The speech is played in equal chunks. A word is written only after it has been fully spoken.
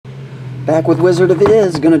Back with Wizard of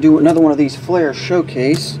Iz, gonna do another one of these Flair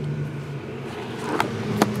showcase.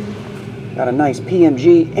 Got a nice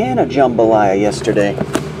PMG and a jambalaya yesterday.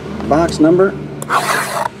 Box number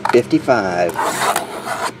 55.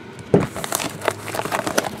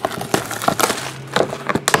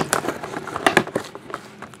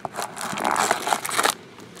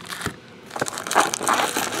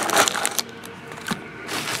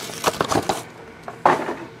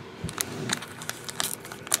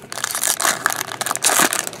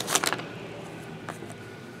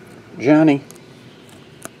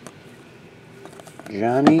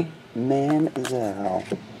 Johnny Manziel.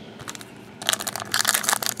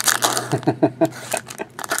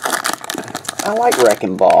 I like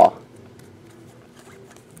Wrecking Ball.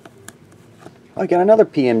 I got another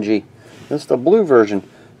PMG. This is the blue version.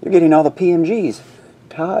 You're getting all the PMGs.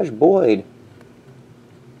 Taj Boyd.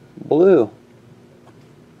 Blue.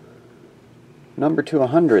 Number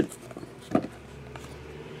 200.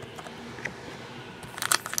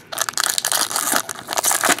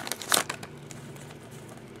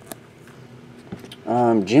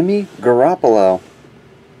 Jimmy Garoppolo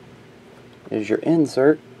is your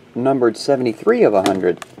insert, numbered 73 of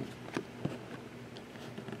 100.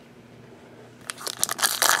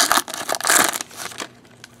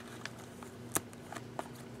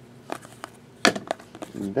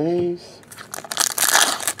 Base.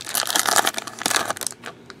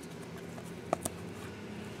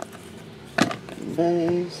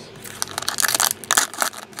 Base.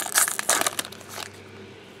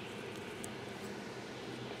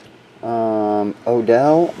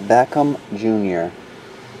 Odell Beckham Jr.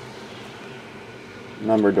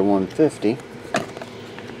 Numbered to 150.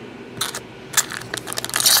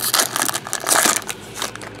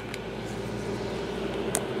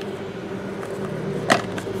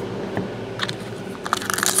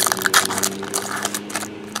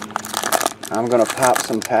 I'm gonna pop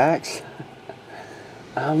some packs.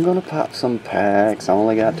 I'm only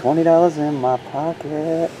got $20 in my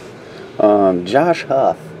pocket. Josh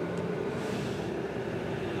Huff.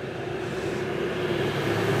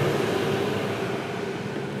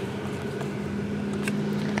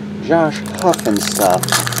 Josh Huff and stuff.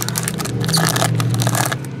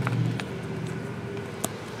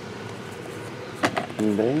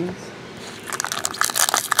 And base.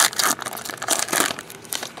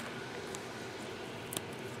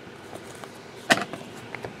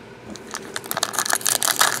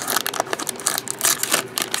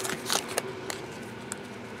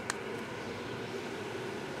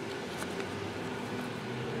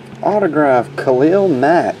 Autograph, Khalil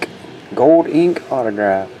Mack. Gold ink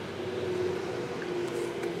autograph.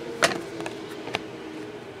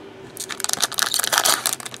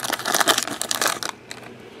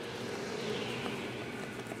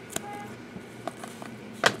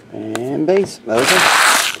 And base.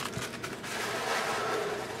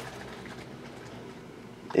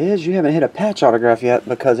 You haven't hit a patch autograph yet,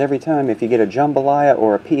 because every time if you get a jambalaya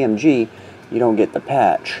or a PMG, you don't get the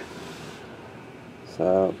patch.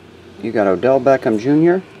 So you got Odell Beckham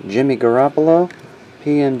Jr., Jimmy Garoppolo,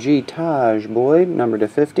 PMG Taj Boyd, number to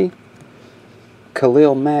 50,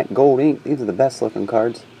 Khalil Mack Gold Ink. These are the best looking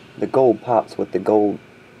cards. The gold pops with the gold.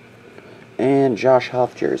 And Josh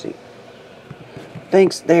Huff jersey.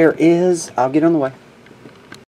 Thanks, there is. I'll get on the way.